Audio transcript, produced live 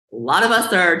a lot of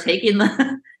us are taking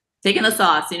the taking the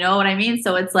sauce. You know what I mean?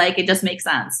 So it's like it just makes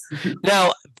sense.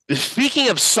 Now, speaking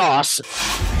of sauce,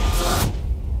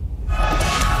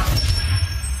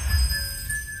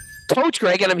 Coach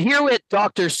Greg, and I'm here with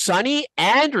Dr. Sunny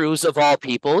Andrews of all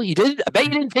people. I bet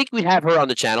you didn't think we'd have her on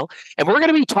the channel. And we're going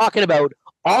to be talking about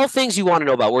all things you want to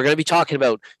know about. We're going to be talking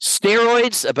about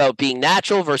steroids, about being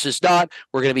natural versus not.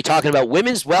 We're going to be talking about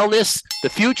women's wellness, the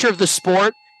future of the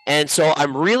sport. And so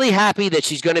I'm really happy that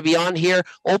she's going to be on here,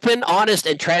 open, honest,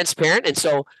 and transparent. And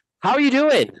so, how are you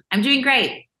doing? I'm doing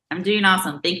great. I'm doing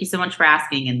awesome. Thank you so much for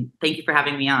asking, and thank you for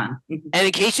having me on. And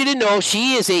in case you didn't know,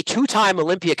 she is a two-time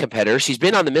Olympia competitor. She's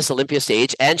been on the Miss Olympia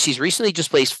stage, and she's recently just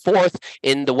placed fourth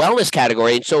in the wellness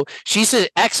category. And so she's an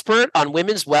expert on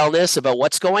women's wellness, about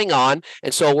what's going on.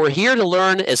 And so we're here to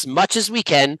learn as much as we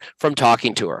can from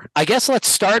talking to her. I guess let's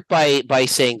start by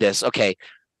saying this. Okay.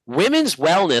 Women's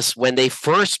wellness, when they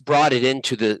first brought it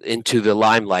into the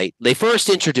limelight, they first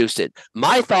introduced it.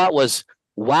 My thought was,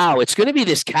 wow, it's going to be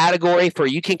this category for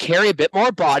you can carry a bit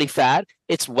more body fat.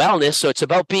 It's wellness, so it's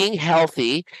about being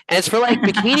healthy. And it's for like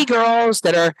bikini girls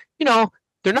that are,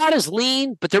 they're not as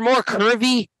lean, but they're more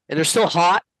curvy and they're still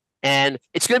hot. And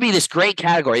it's going to be this great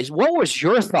category. What was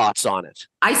your thoughts on it?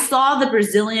 I saw the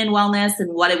Brazilian wellness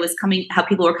and what it was how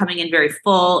people were coming in very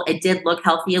full. It did look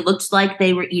healthy. It looked like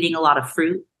they were eating a lot of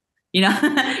fruit.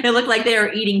 It looked like they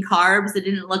were eating carbs. It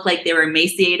didn't look like they were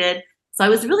emaciated. So I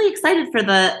was really excited for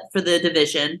the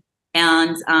division.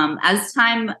 And as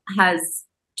time has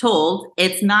told,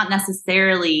 it's not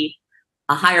necessarily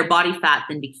a higher body fat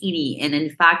than bikini. And in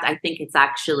fact, I think it's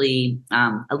actually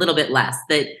a little bit less.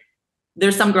 That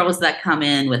there's some girls that come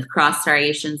in with cross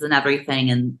striations and everything,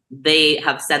 and they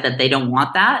have said that they don't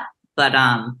want that. But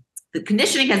the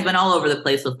conditioning has been all over the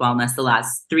place with wellness the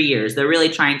last 3 years. They're really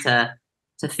trying to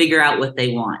figure out what they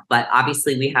want. But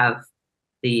obviously we have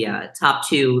the top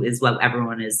two is what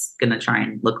everyone is going to try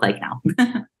and look like now.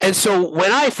 And so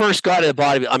when I first got into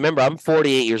bodybuilding, I remember I'm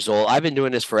 48 years old. I've been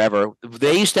doing this forever.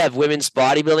 They used to have women's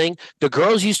bodybuilding. The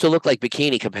girls used to look like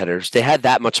bikini competitors. They had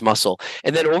that much muscle.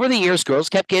 And then over the years, girls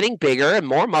kept getting bigger and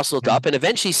more muscled up, and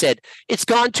eventually said, it's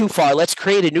gone too far. Let's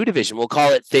create a new division. We'll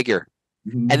call it figure.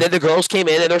 And then the girls came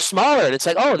in and they're smaller. And it's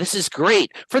like, oh, this is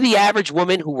great for the average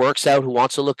woman who works out, who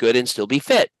wants to look good and still be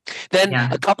fit. Then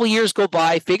a couple of years go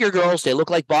by, figure girls, they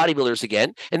look like bodybuilders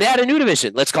again. And they add a new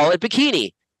division. Let's call it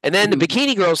bikini. And then the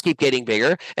bikini girls keep getting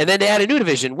bigger. And then they add a new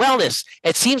division, wellness.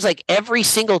 It seems like every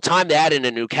single time they add in a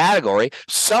new category,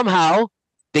 somehow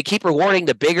they keep rewarding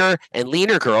the bigger and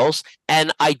leaner girls.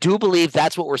 And I do believe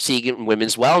that's what we're seeing in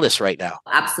women's wellness right now.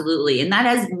 Absolutely. And that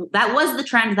was the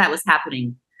trend that was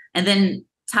happening. And then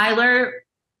Tyler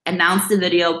announced a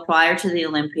video prior to the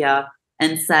Olympia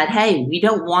and said, hey, we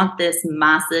don't want this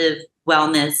massive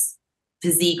wellness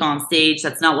physique on stage.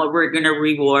 That's not what we're going to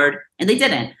reward. And they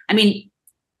didn't. I mean,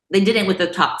 they didn't with the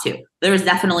top two. There was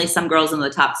definitely some girls in the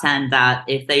top 10 that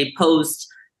if they posed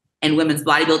in women's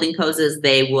bodybuilding poses,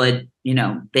 they would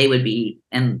be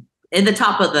in the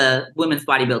top of the women's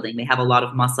bodybuilding. They have a lot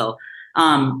of muscle.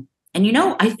 And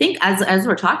I think as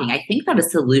we're talking, I think that a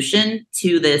solution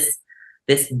to this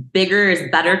bigger is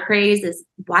better craze is,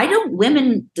 why don't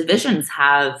women divisions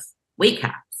have weight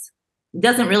caps? It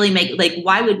doesn't really make,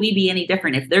 why would we be any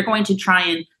different if they're going to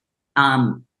try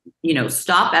and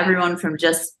stop everyone from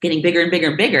just getting bigger and bigger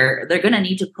and bigger? They're going to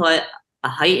need to put a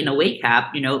height and a weight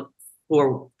cap,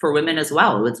 for women as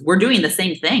well. We're doing the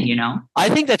same thing, I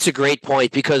think that's a great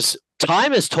point, because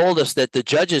time has told us that the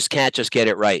judges can't just get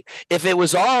it right. If it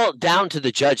was all down to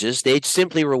the judges, they'd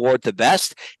simply reward the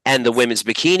best, and the women's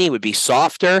bikini would be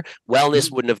softer.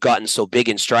 Wellness wouldn't have gotten so big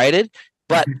and strided,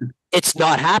 but it's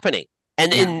not happening.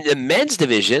 And in the men's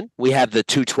division, we have the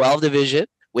 212 division.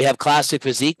 We have classic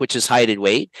physique, which is height and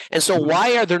weight. And so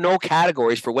why are there no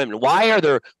categories for women? Why are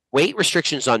there weight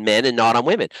restrictions on men and not on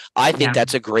women? I think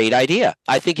that's a great idea.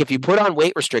 I think if you put on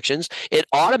weight restrictions, it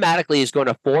automatically is going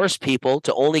to force people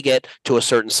to only get to a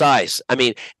certain size. I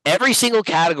mean, every single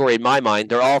category in my mind,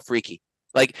 they're all freaky.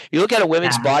 Like you look at a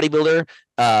women's bodybuilder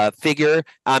figure,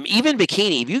 even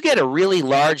bikini. If you get a really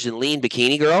large and lean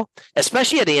bikini girl,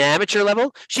 especially at the amateur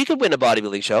level, she could win a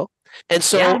bodybuilding show. And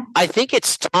so I think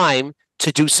it's time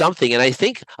to do something. And I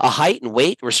think a height and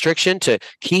weight restriction to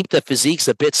keep the physiques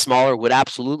a bit smaller would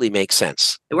absolutely make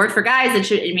sense. It worked for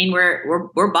guys.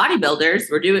 We're bodybuilders.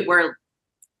 We're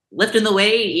lifting the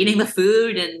weight, eating the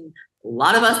food, and a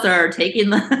lot of us are taking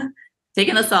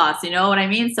the sauce. You know what I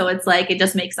mean? So it's like, it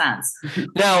just makes sense.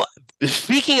 Now,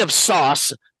 speaking of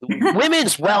sauce,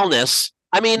 women's wellness,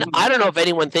 I mean, I don't know if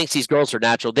anyone thinks these girls are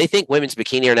natural. They think women's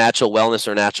bikini are natural, wellness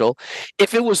are natural.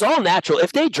 If it was all natural,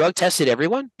 if they drug tested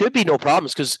everyone, there'd be no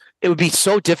problems because it would be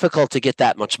so difficult to get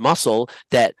that much muscle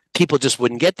that people just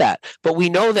wouldn't get that. But we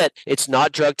know that it's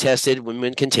not drug tested.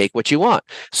 Women can take what you want.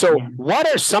 So what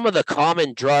are some of the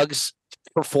common drugs,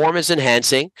 performance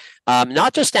enhancing,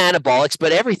 not just anabolics,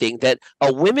 but everything that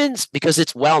because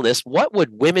it's wellness, what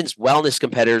would women's wellness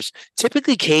competitors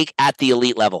typically take at the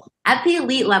elite level? At the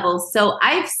elite level, so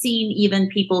I've seen even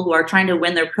people who are trying to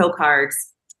win their pro cards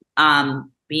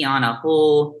be on a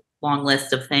whole long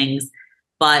list of things.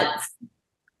 But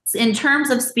in terms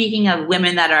of speaking of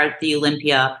women that are at the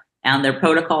Olympia and their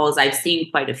protocols, I've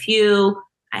seen quite a few.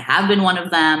 I have been one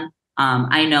of them.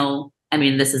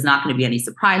 This is not going to be any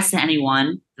surprise to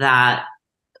anyone that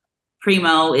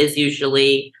Primo is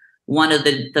usually one of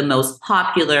the most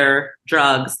popular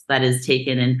drugs that is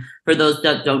taken. And for those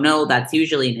that don't know, that's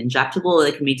usually an injectable.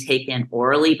 It can be taken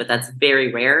orally, but that's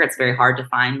very rare. It's very hard to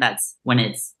find. That's when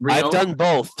it's real. I've done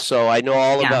both, so I know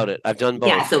all about it. I've done both.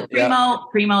 Yeah, so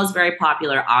Primo is very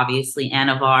popular, obviously.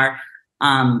 Anavar,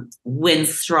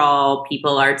 Winstrol,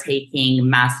 people are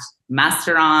taking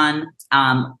Masteron.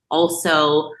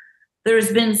 Also,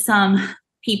 there's been some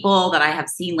people that I have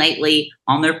seen lately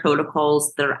on their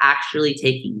protocols that are actually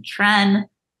taking Tren.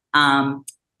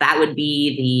 That would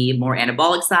be the more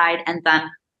anabolic side. And then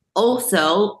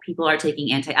also people are taking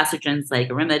antiestrogens like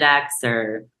Arimidex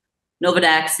or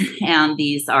Novadex, and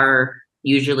these are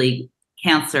usually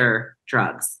cancer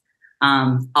drugs.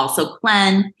 Also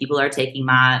Clen, people are taking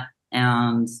that.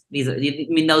 And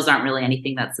those aren't really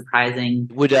anything that's surprising.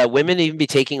 Would women even be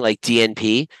taking like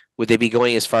DNP? Would they be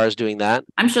going as far as doing that?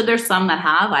 I'm sure there's some that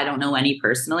have. I don't know any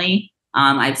personally.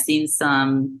 I've seen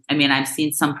some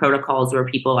protocols where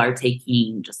people are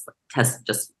taking just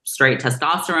straight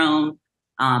testosterone,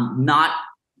 not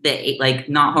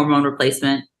hormone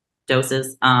replacement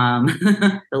doses.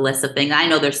 The list of things. I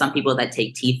know there's some people that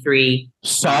take T3.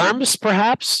 SARMs,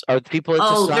 perhaps? Are people into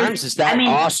SARMs? Is that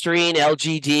Ostrine,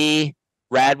 LGD,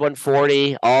 Rad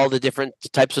 140, all the different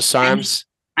types of SARMs?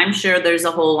 I'm sure there's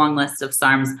a whole long list of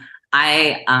SARMs.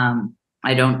 I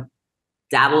don't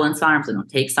dabble in SARMs. I don't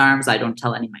take SARMs. I don't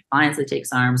tell any of my clients to take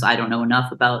SARMs. I don't know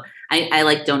enough about.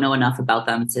 Don't know enough about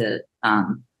them to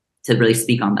really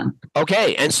speak on them.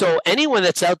 Okay, and so anyone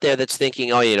that's out there that's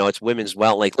thinking, it's women's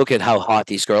well, like look at how hot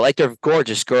these girls, like they're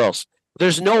gorgeous girls.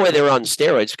 There's no way they're on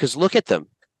steroids because look at them.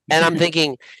 And I'm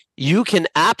thinking, you can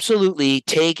absolutely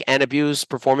take and abuse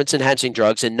performance enhancing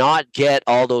drugs and not get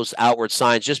all those outward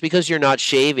signs. Just because you're not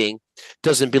shaving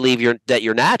doesn't believe that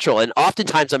you're natural. And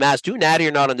oftentimes I'm asked, do natty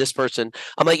or not on this person?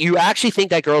 I'm like, you actually think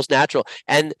that girl's natural?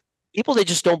 And people, they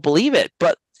just don't believe it.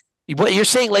 But what you're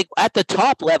saying, like at the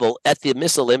top level, at the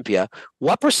Miss Olympia,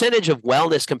 what percentage of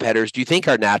wellness competitors do you think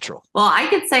are natural? Well, I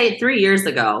could say 3 years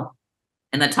ago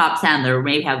in the top 10, there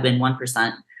may have been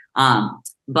 1%.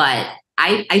 But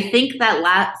I think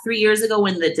that 3 years ago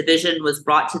when the division was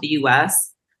brought to the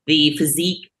US, the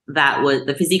physiques that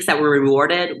were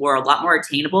rewarded were a lot more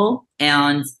attainable.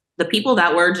 And the people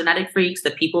that were genetic freaks,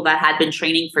 the people that had been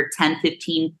training for 10,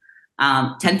 15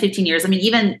 years.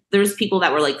 Even there's people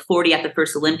that were like 40 at the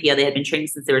first Olympia. They had been training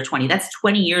since they were 20. That's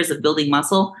 20 years of building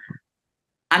muscle.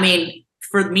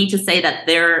 For me to say that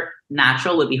they're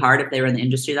natural would be hard if they were in the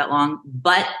industry that long.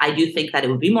 But I do think that it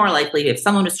would be more likely if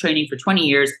someone was training for 20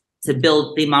 years to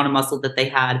build the amount of muscle that they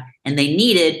had and they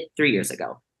needed 3 years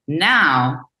ago.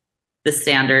 Now, the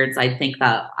standards, I think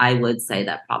that I would say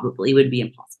that probably would be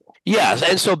impossible. Yes.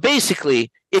 And so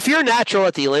basically, if you're natural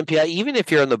at the Olympia, even if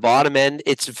you're on the bottom end,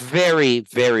 it's very,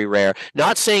 very rare.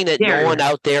 Not saying that no one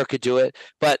out there could do it,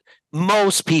 but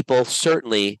most people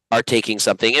certainly are taking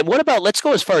something. And what about, let's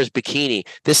go as far as bikini.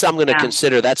 This I'm going to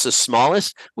consider that's the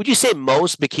smallest. Would you say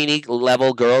most bikini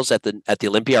level girls at the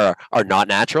Olympia are not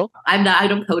natural? I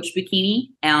don't coach bikini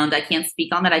and I can't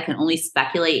speak on that. I can only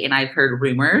speculate. And I've heard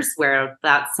rumors where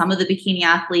that some of the bikini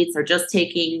athletes are just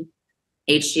taking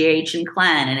HGH and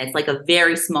Clen, and it's like a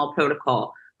very small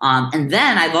protocol. And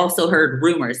then I've also heard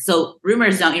rumors. So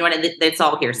rumors don't, it's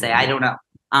all hearsay. I don't know.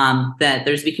 That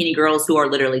there's bikini girls who are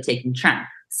literally taking Tren.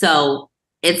 So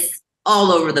it's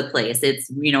all over the place.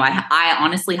 It's, I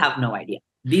honestly have no idea.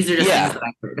 These are just things that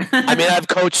I've heard. I've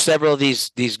coached several of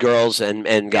these girls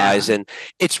and guys, and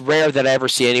it's rare that I ever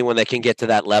see anyone that can get to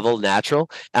that level natural.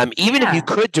 Even if you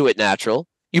could do it natural,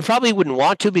 you probably wouldn't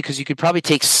want to because you could probably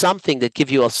take something that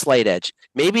give you a slight edge.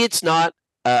 Maybe it's not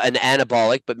an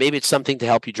anabolic, but maybe it's something to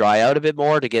help you dry out a bit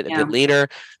more, to get a bit leaner,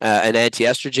 an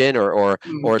anti-estrogen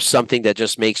or something that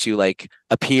just makes you like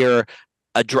appear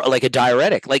like a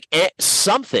diuretic, like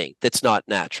something that's not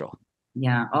natural.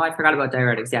 Yeah. Oh, I forgot about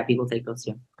diuretics. Yeah, people take those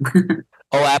too.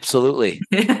 Oh, absolutely.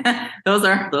 Those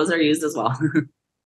are used as well.